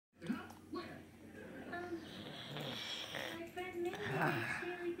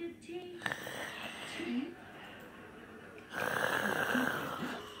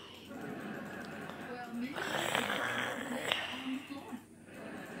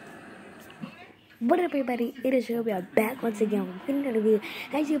What up, everybody? It is your girl back once again with another video.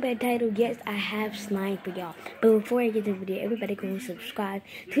 As you by title, yes, I have slime for y'all. But before I get to the video, everybody go and subscribe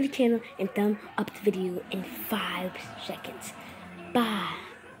to the channel and thumb up the video in 5 seconds. 5,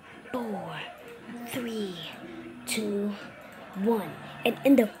 4, 3, 2, 1. And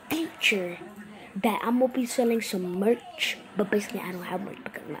in the future, that I'm gonna be selling some merch, but basically I don't have merch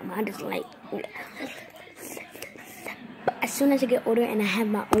because my mind is like. But as soon as I get older and I have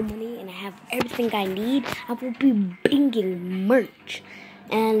my own money and I have everything I need, I will be bringing merch.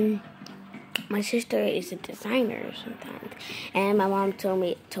 And my sister is a designer sometimes, and my mom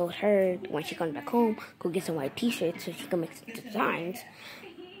told her when she comes back home, go get some white t-shirts so she can make some designs.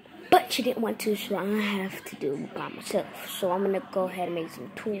 But she didn't want to, so I have to do it by myself. So I'm gonna go ahead and make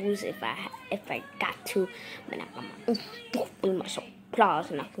some tools if I got to. But I got my own with my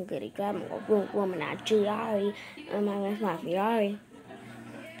applause, and I can get it. Grab my room and I Ferrari, and my Ferrari.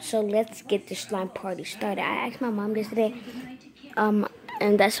 So let's get the slime party started. I asked my mom yesterday, and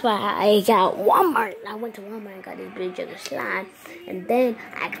that's why I got Walmart. I went to Walmart and got this big jug of slime, and then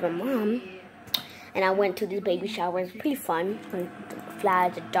I asked my mom. And I went to this baby shower. It was pretty fun.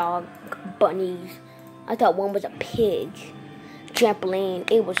 Flies, a dog, bunnies. I thought one was a pig. Trampoline.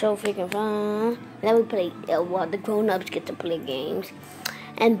 It was so freaking fun. And then we played, well, the grown-ups get to play games.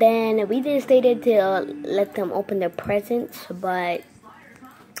 And then we didn't stay there to let them open their presents. But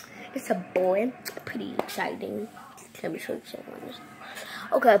it's a boy. Pretty exciting. Let me show you something.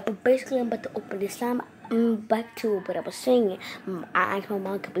 Okay, but basically I'm about to open this slime. Back to what I was saying. I asked my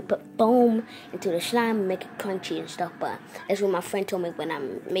mom, could we put foam into the slime and make it crunchy and stuff, but that's what my friend told me when I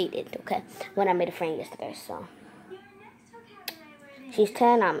made it, okay? When I made a friend yesterday, so. She's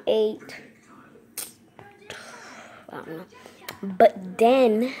 10, I'm 8. I don't know. But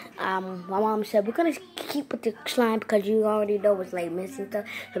then, my mom said, we're gonna keep with the slime because you already know it's like missing stuff.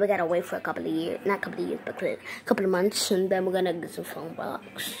 So we gotta wait for a couple of years, not a couple of years, but a couple of months, and then we're gonna get some foam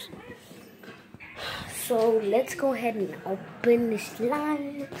blocks. So let's go ahead and open the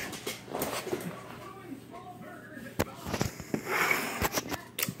slime.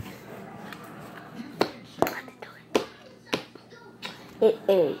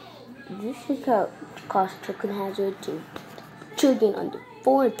 This is how it costs Token Hazard to children under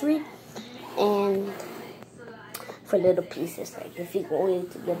 4 and 3, and for little pieces, like if you go in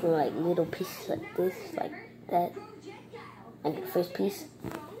together like little pieces like this, like that, and the first piece,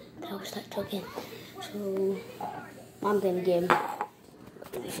 that was that token. So I'm gonna give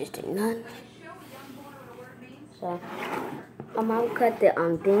this is the none. So my mom cut the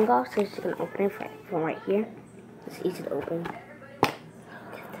thing off so she's gonna open it from right here. It's easy to open. Look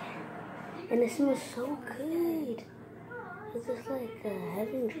at that. And it smells so good. It's just like a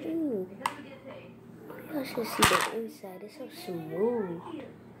heaven dream. Y'all should see the inside. It's so smooth.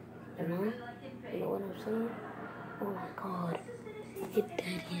 You know? You know what I'm saying? Oh my god.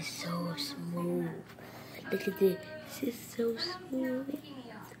 That is so smooth. Look at this. This is so smooth.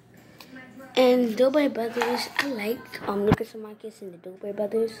 And Doughboy Brothers, I like Lucas and Marcus and the Doughboy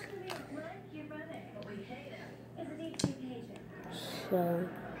Brothers. So,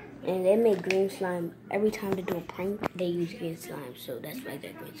 and they make green slime. Every time they do a prank, they use green slime. So that's why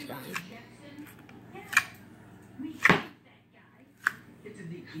they're green slime.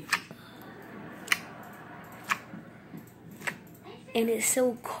 And it's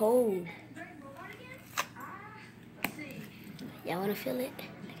so cold. Y'all wanna feel it?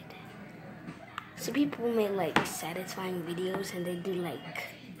 Look at that. So people make like satisfying videos and they do like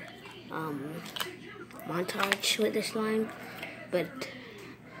montage with the slime, but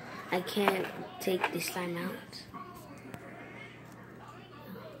I can't take the slime out.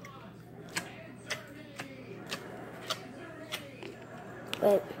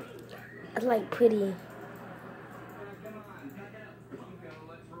 But it's like pretty.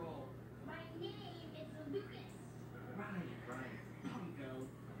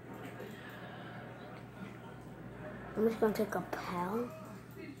 I'm just gonna take a pal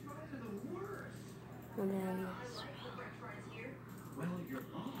and then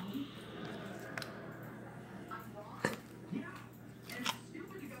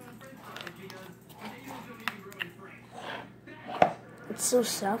it's so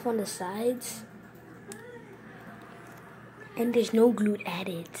soft on the sides and there's no glue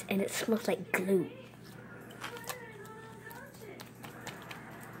added and it smells like glue.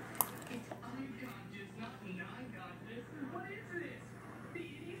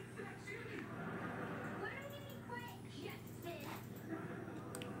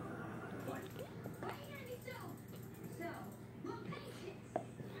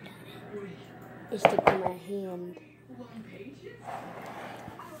 It's stuck to my hand.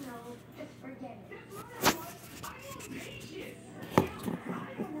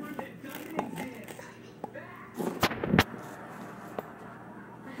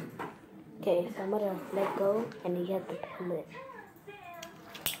 Okay, so I'm gonna let go, and you have to pull it.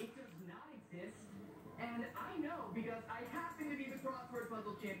 And I know because I happen to be the crossword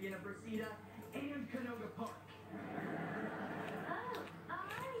puzzle champion of Reseda and Canoga Park. Oh, are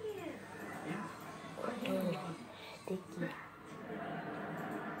you? Yeah. Sticky.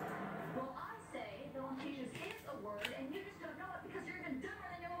 Well, I say the Lumpatious is a word, and you just don't know it because you're even dumber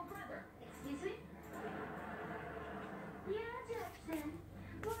than your own brother. Excuse me? Yeah, Jackson.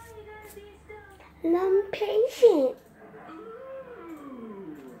 Why are you gonna be so... Lumpatient.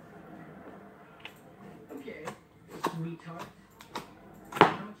 Ooh. Okay, sweetheart.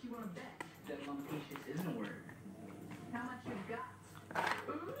 How much you want to bet that Lumpatious isn't a word? How much you got?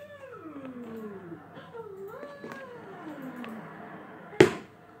 Ooh.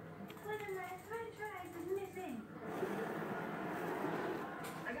 What a nice french fries is missing.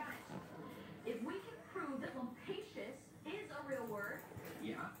 I got it. If we can prove that Lumpatious is a real word,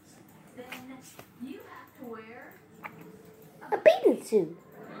 Yeah. then you have to wear A bathing suit.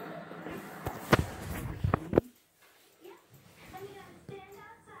 yeah. And you gotta stand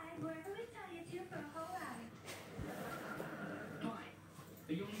outside wherever we tell you to for a whole hour. Fine.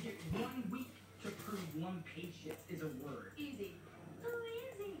 But you only get 1 week to prove Lumpatious is a word. Easy. Oh,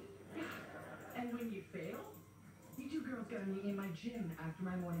 easy. And when you fail, you two girls gotta meet me in my gym after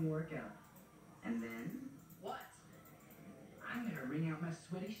my morning workout. And then, what? I'm gonna wring out my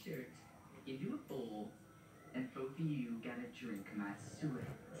sweaty shirt into a bowl, and both of you gotta drink my sweat.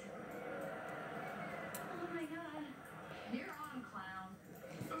 Oh my god. You're on, clown.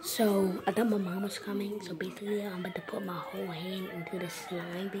 So I thought my mom was coming. So basically, I'm about to put my whole hand into the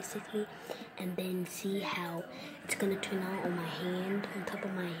slime, basically, and then see how it's gonna turn out on my hand, on top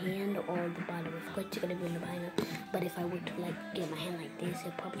of my hand, or the bottom. Of course, it's gonna be on the bottom. But if I were to like get my hand like this,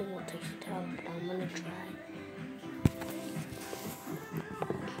 it probably won't touch the top. But I'm gonna try.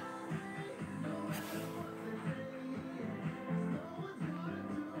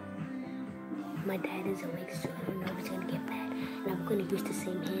 My dad is awake, so I don't know if it's gonna get bad. And I'm gonna use the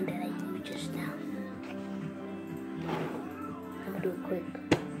same hand that I used just now. I'm gonna do it quick.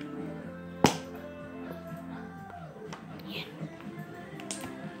 Yeah.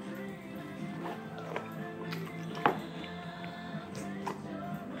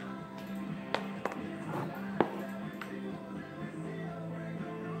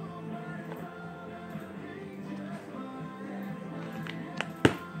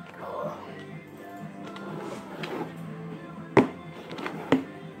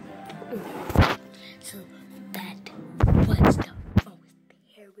 So that was the most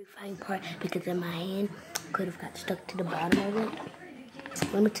terrifying part because in my hand could have got stuck to the bottom of it.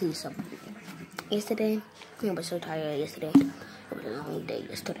 Let me tell you something. Yesterday, I was so tired yesterday. It was a long day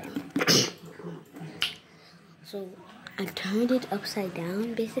yesterday. So I turned it upside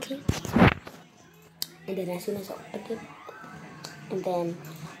down basically. And then as soon as I opened it, and then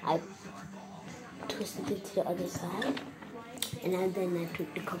I twisted it to the other side. And then I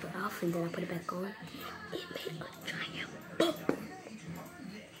took the cover off and then I put it back on. It made a giant bubble.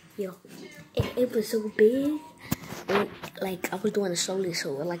 Yo, it was so big. And, like I was doing it slowly,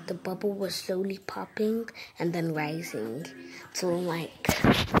 so like the bubble was slowly popping and then rising. So like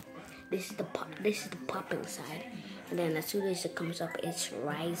this is the popping side. And then as soon as it comes up, it's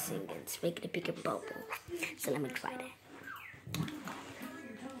rising. It's making a bigger bubble. So let me try that.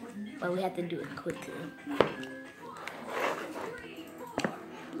 But we have to do it quickly.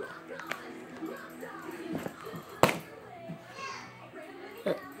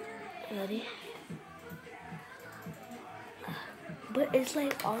 Ready? But it's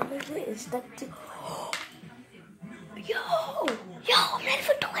like all of it is stuck to. Yo, I'm ready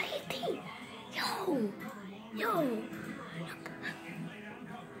for 2018. Yo.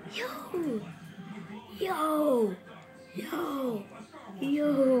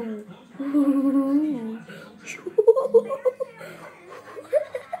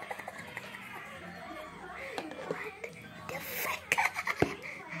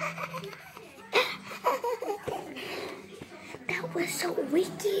 That was so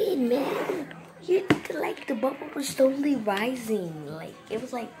wicked, man. Like the bubble was slowly rising. Like it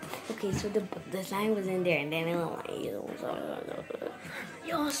was like okay, so the sign was in there, and then it was like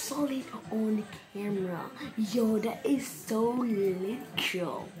yo, I saw it on the camera. Yo, that is so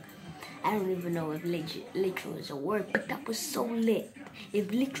literal. I don't even know if literal is a word, but that was so lit.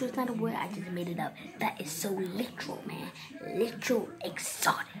 If literal is not a word, I just made it up. That is so literal, man. Literal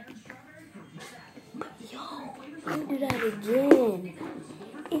exotic. Yo, let me do that again.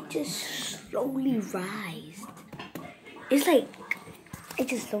 It just slowly rised. It's like, it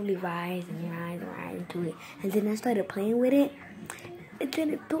just slowly rise into it. And then I started playing with it. And then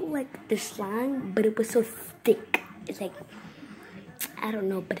it felt like the slime, but it was so thick. It's like, I don't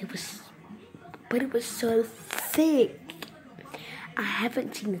know, but it was so thick. I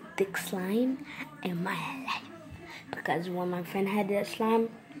haven't seen a thick slime in my life. Because when my friend had that slime,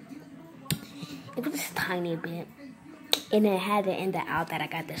 it was just a tiny bit. And it had it in the out that I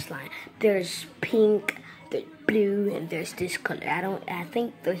got the slime. There's pink, there's blue, and there's this color. I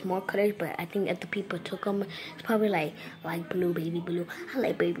think there's more colors, but I think if the people took them, it's probably like blue, baby blue. I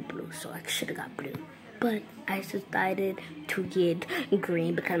like baby blue, so I should have got blue. But I decided to get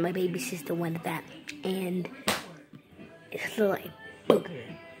green because my baby sister wanted that. And it's like booger.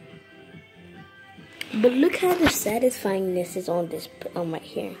 But look how the satisfyingness is on this right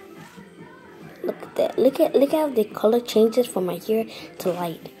here. Look at that. Look how the color changes from right here to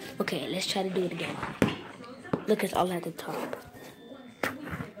light. Okay, let's try to do it again. Look, it's all at the top.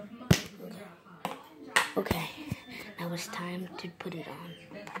 Okay. Now it's time to put it on.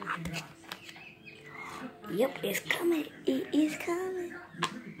 Yep, it's coming. It is coming.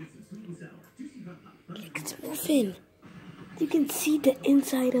 Look, it's moving. You can see the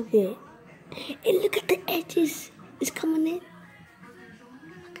inside of it. And look at the edges. It's coming in.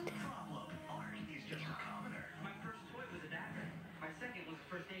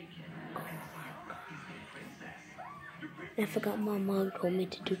 I forgot my mom told me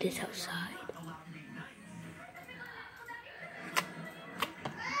to do this outside.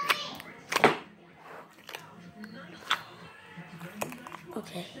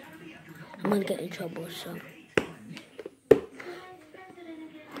 Okay, I'm gonna get in trouble, so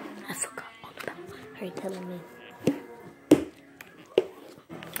I forgot all about her telling me.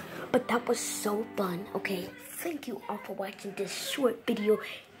 But that was so fun. Okay, thank you all for watching this short video.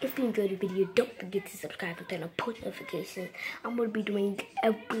 If you enjoyed the video, don't forget to subscribe and turn on post notifications. I'm gonna be doing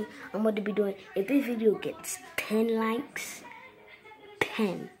if this video gets 10 likes,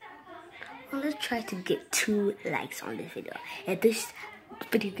 10. Well, let's try to get 2 likes on this video. If this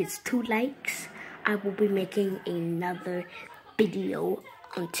video gets 2 likes, I will be making another video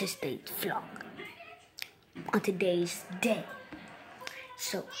on today's vlog. On today's day.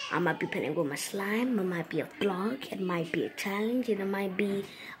 So, I might be playing with my slime, it might be a vlog, it might be a challenge, and it might be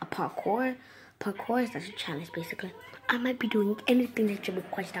a parkour. Parkour is just a challenge, basically. I might be doing anything that you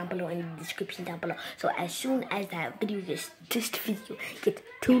request down below in the description down below. So, as soon as this video gets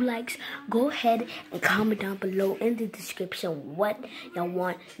 2 likes, go ahead and comment down below in the description what y'all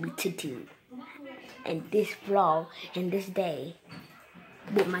want me to do in this vlog, in this day,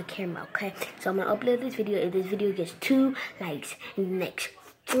 with my camera, okay? So I'm gonna upload this video if this video gets 2 likes in the next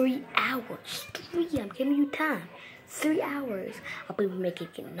 3 hours. I'm giving you time. 3 hours. I'll be making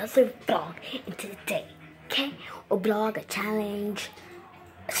another vlog into the day, okay? A vlog, a challenge,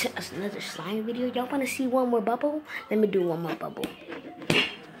 another slime video. Y'all wanna see one more bubble? Let me do one more bubble.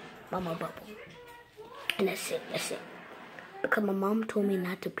 One more bubble. And that's it. Because my mom told me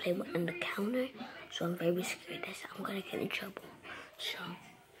not to play on the counter, so I'm very scared that I'm gonna get in trouble. So,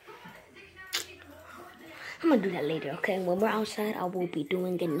 I'm gonna do that later, okay? When we're outside, I will be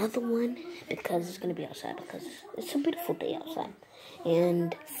doing another one because it's gonna be outside because it's a beautiful day outside.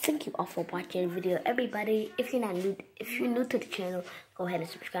 And thank you all for watching the video. Everybody, if you're new to the channel, go ahead and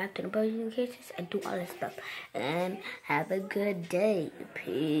subscribe to the notifications and do all that stuff. And have a good day.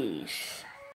 Peace.